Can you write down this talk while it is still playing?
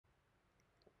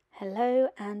Hello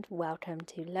and welcome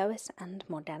to Lois and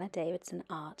Morgana Davidson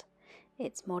Art.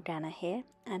 It's Morgana here,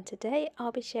 and today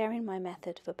I'll be sharing my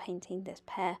method for painting this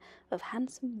pair of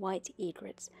handsome white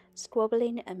egrets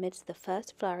squabbling amidst the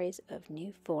first flurries of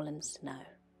new fallen snow.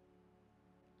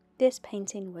 This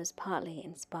painting was partly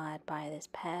inspired by this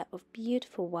pair of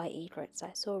beautiful white egrets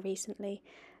I saw recently.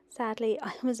 Sadly,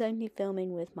 I was only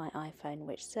filming with my iPhone,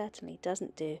 which certainly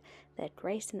doesn't do their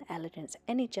grace and elegance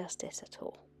any justice at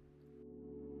all.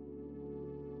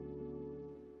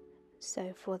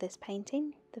 So for this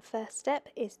painting, the first step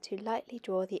is to lightly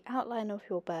draw the outline of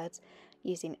your birds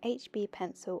using HB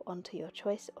pencil onto your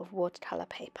choice of watercolour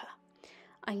paper.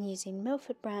 I'm using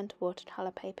Milford brand watercolour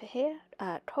paper here,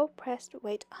 cold pressed,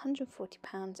 weight 140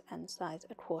 pounds and size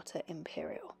 1/4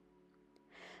 imperial.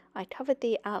 I covered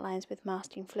the outlines with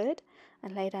masking fluid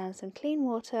and lay down some clean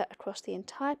water across the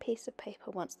entire piece of paper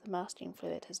once the masking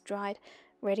fluid has dried,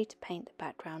 ready to paint the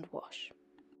background wash.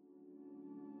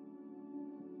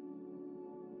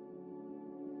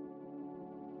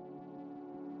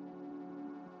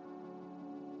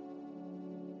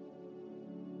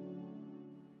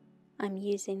 I'm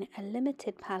using a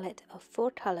limited palette of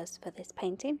 4 colours for this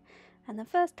painting, and the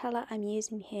first colour I'm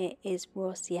using here is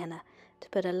raw sienna to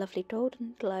put a lovely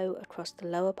golden glow across the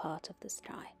lower part of the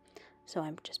sky. So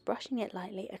I'm just brushing it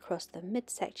lightly across the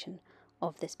midsection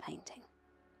of this painting.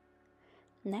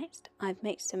 Next, I've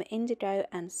mixed some indigo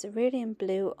and cerulean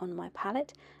blue on my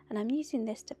palette, and I'm using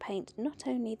this to paint not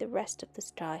only the rest of the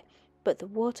sky, but the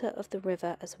water of the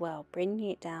river as well,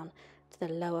 bringing it down to the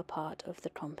lower part of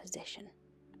the composition.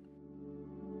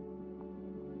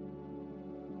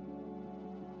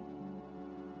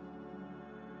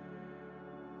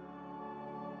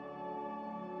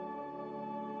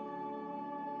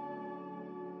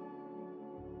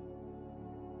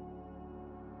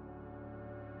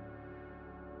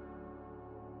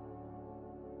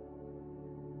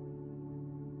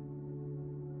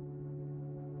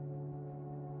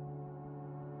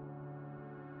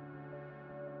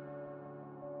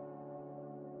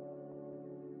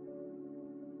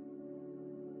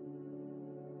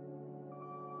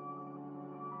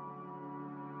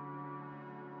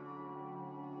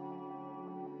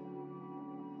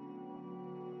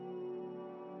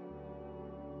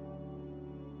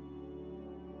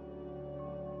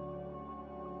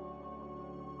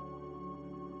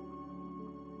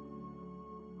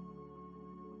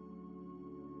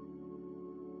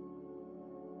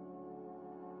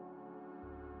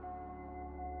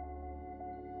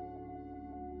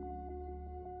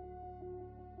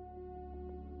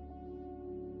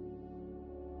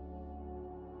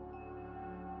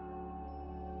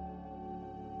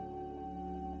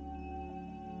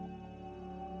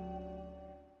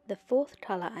 The fourth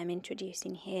colour I'm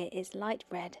introducing here is light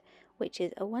red, which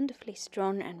is a wonderfully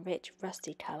strong and rich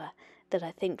rusty colour that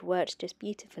I think works just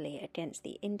beautifully against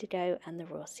the indigo and the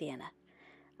raw sienna.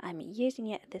 I'm using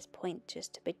it at this point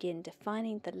just to begin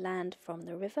defining the land from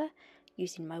the river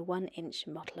using my 1-inch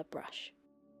modeler brush.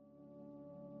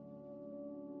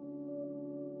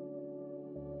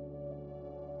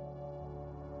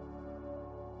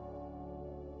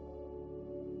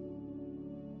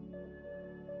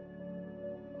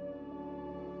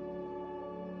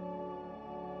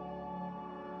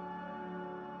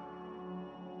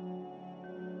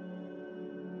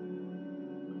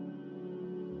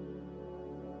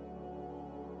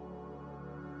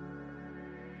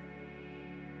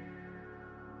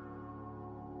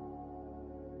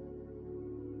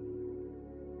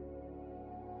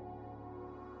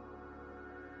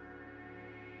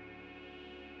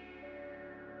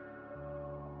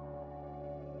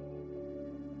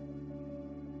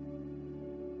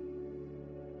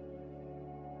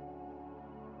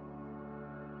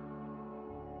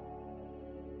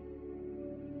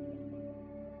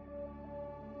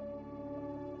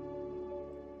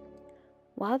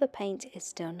 While the paint is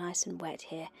still nice and wet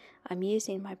here, I'm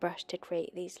using my brush to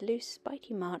create these loose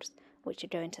spiky marks which are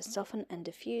going to soften and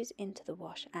diffuse into the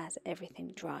wash as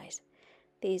everything dries.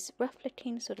 These rough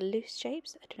looking sort of loose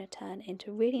shapes are going to turn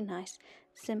into really nice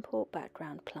simple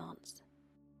background plants.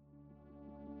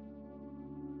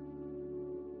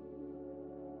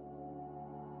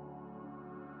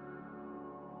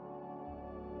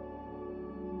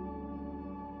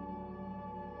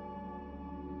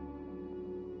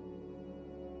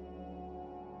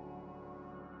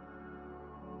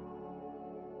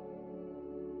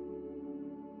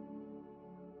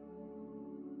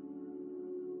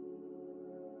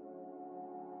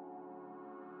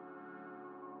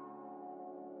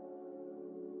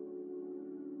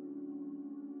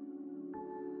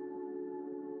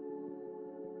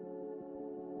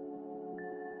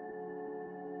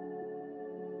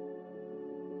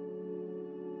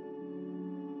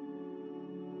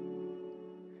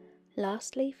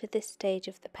 Lastly, for this stage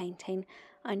of the painting,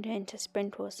 I'm going to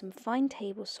sprinkle some fine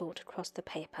table salt across the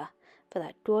paper for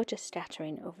that gorgeous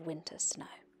scattering of winter snow.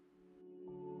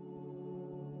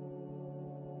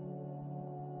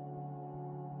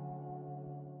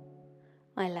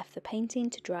 I left the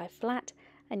painting to dry flat,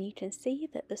 and you can see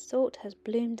that the salt has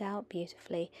bloomed out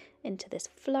beautifully into this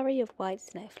flurry of white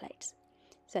snowflakes.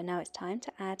 So now it's time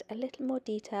to add a little more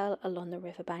detail along the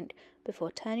riverbank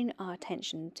before turning our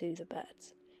attention to the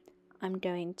birds. I'm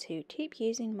going to keep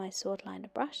using my sword liner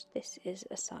brush. This is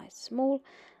a size small,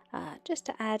 just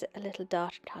to add a little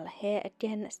darker colour here,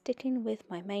 again sticking with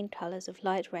my main colours of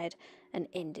light red and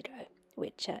indigo,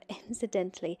 which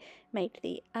incidentally make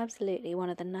the absolutely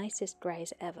one of the nicest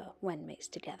greys ever when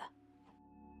mixed together.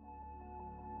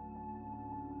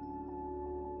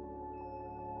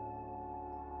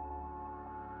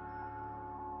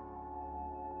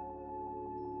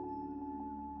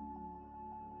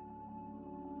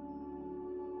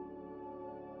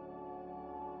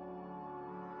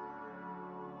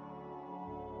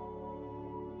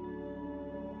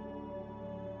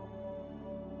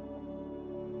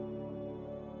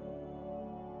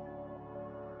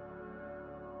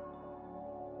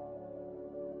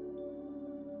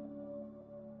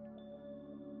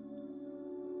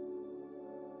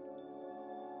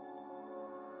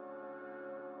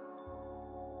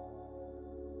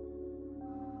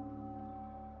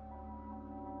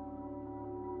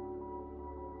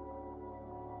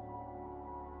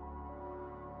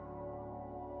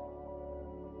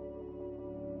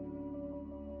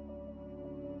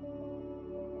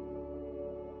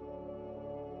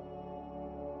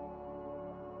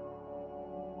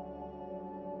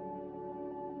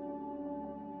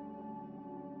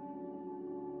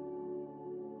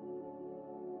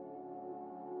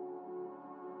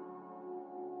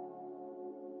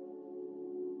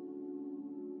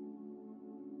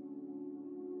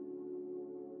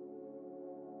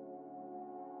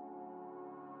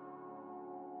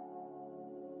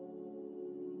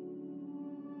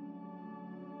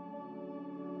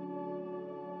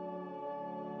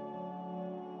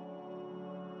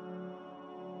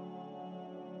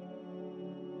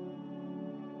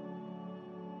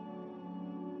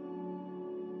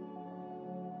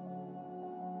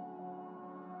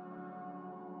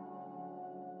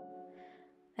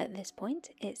 At this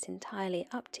point, it's entirely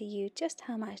up to you just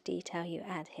how much detail you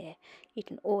add here. You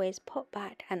can always pop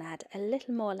back and add a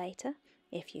little more later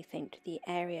if you think the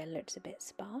area looks a bit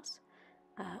sparse.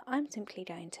 I'm simply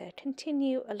going to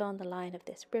continue along the line of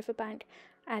this riverbank,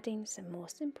 adding some more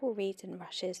simple reeds and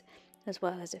rushes, as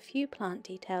well as a few plant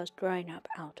details growing up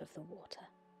out of the water.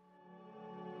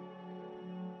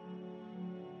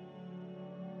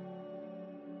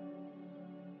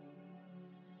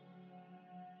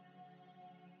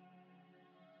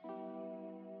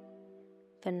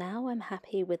 For now, I'm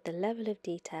happy with the level of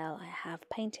detail I have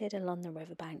painted along the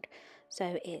riverbank,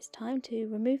 so it's time to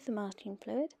remove the masking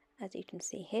fluid, as you can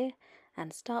see here,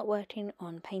 and start working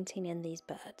on painting in these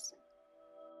birds.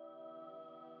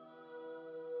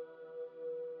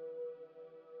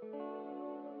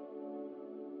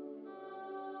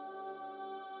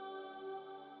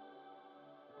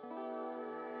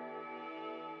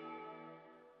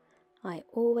 I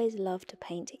always love to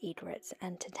paint egrets,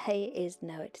 and today is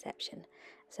no exception.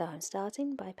 So I'm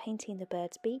starting by painting the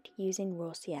bird's beak using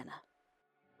raw sienna.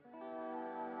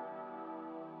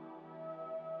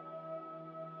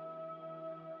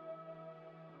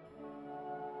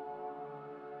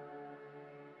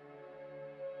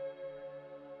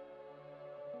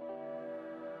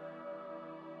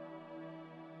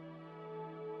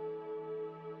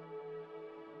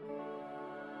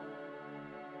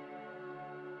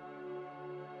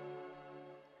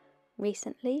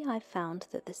 Recently, I've found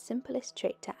that the simplest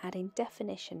trick to adding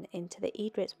definition into the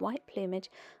egret's white plumage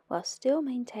while still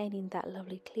maintaining that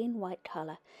lovely clean white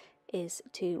colour is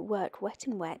to work wet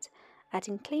and wet,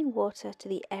 adding clean water to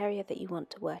the area that you want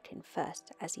to work in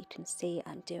first, as you can see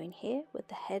I'm doing here with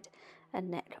the head and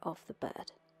neck of the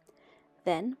bird.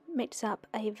 Then mix up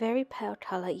a very pale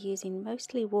colour using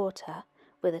mostly water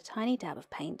with a tiny dab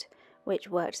of paint, which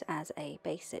works as a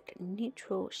basic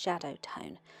neutral shadow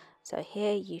tone. So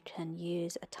here you can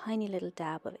use a tiny little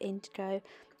dab of indigo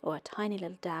or a tiny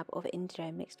little dab of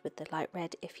indigo mixed with the light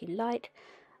red if you like.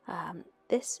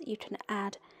 This you can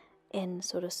add in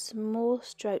sort of small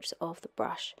strokes of the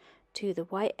brush to the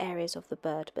white areas of the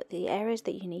bird, but the areas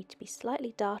that you need to be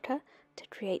slightly darker to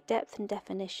create depth and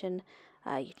definition,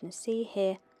 you can see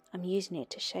here I'm using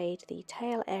it to shade the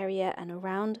tail area and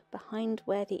around behind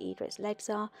where the egret's legs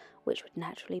are, which would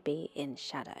naturally be in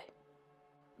shadow.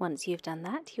 Once you've done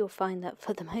that, you'll find that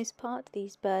for the most part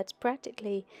these birds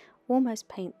practically almost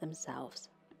paint themselves.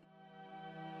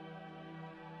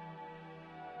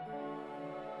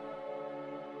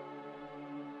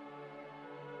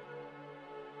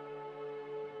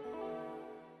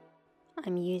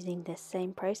 I'm using this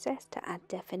same process to add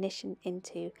definition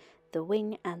into the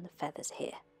wing and the feathers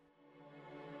here.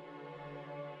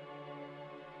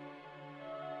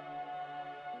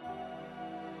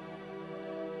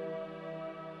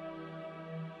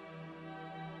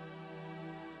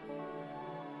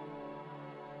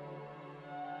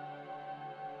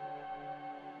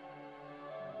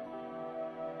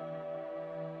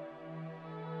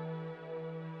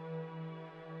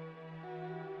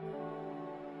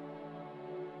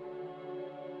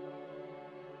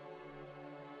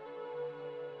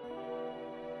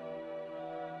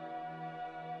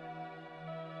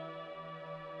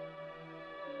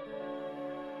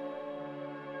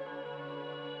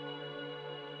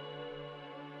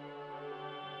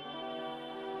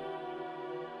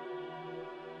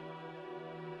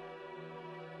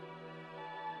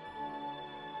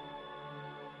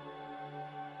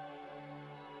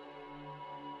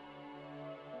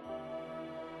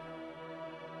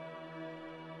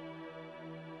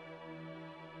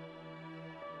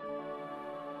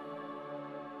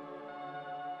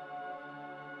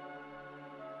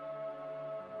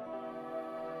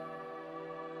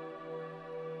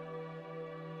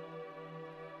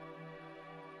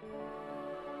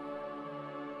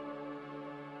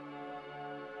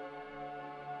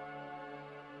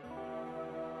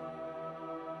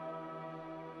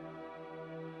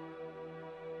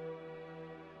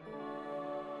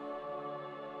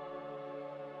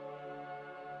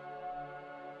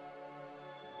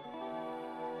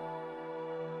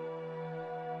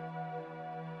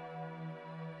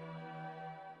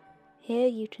 Here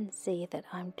you can see that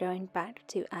I'm going back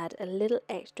to add a little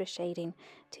extra shading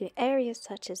to areas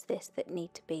such as this that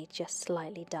need to be just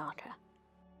slightly darker.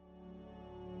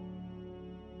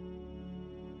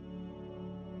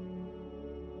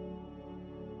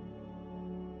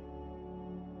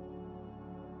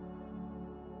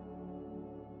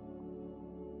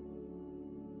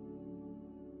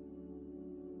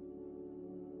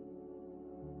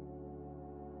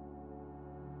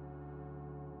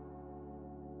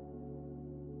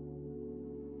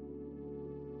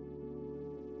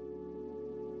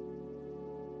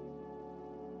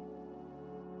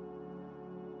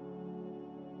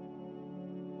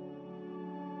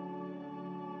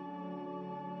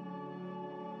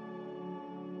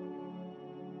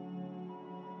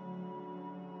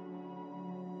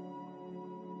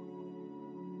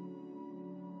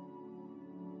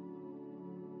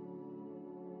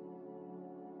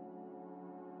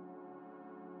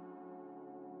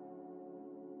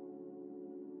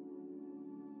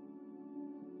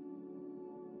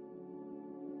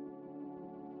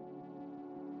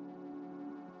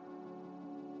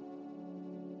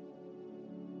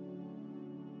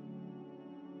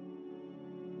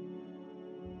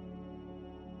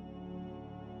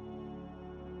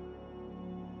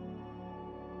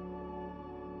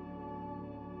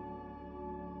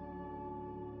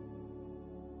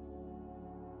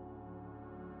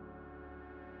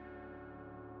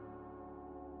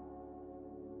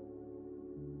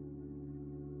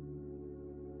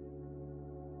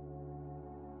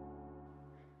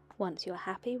 Once you're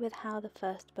happy with how the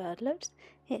first bird looks,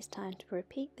 it's time to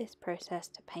repeat this process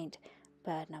to paint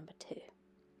bird number 2.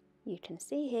 You can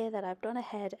see here that I've gone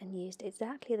ahead and used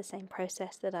exactly the same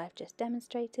process that I've just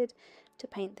demonstrated to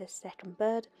paint this second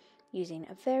bird, using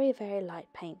a very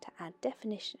light paint to add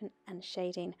definition and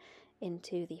shading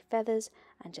into the feathers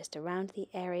and just around the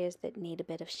areas that need a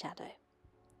bit of shadow.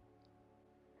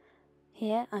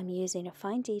 Here I'm using a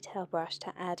fine detail brush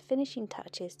to add finishing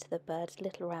touches to the bird's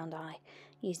little round eye,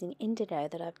 using indigo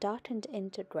that I've darkened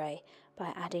into grey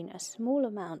by adding a small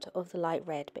amount of the light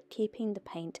red but keeping the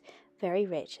paint very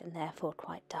rich and therefore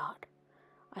quite dark.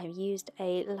 I used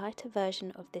a lighter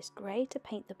version of this grey to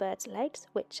paint the bird's legs,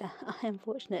 which I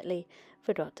unfortunately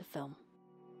forgot to film.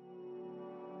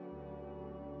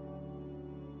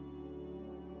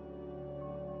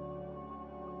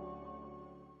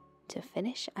 To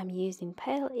finish, I'm using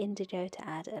pale indigo to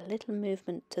add a little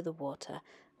movement to the water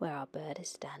where our bird is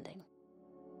standing.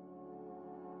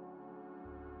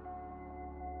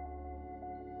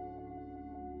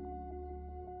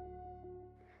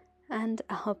 And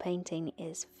our painting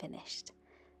is finished.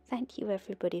 Thank you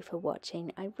everybody for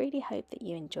watching. I really hope that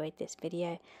you enjoyed this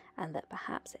video and that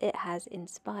perhaps it has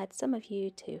inspired some of you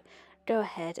to go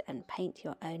ahead and paint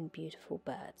your own beautiful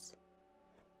birds.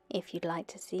 If you'd like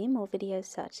to see more videos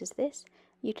such as this,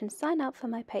 you can sign up for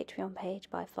my Patreon page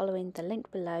by following the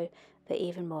link below for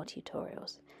even more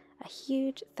tutorials. A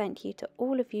huge thank you to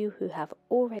all of you who have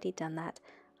already done that.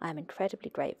 I'm incredibly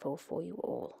grateful for you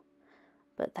all.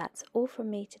 But that's all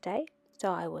from me today,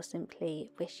 so I will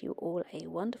simply wish you all a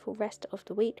wonderful rest of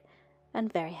the week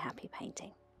and very happy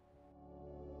painting.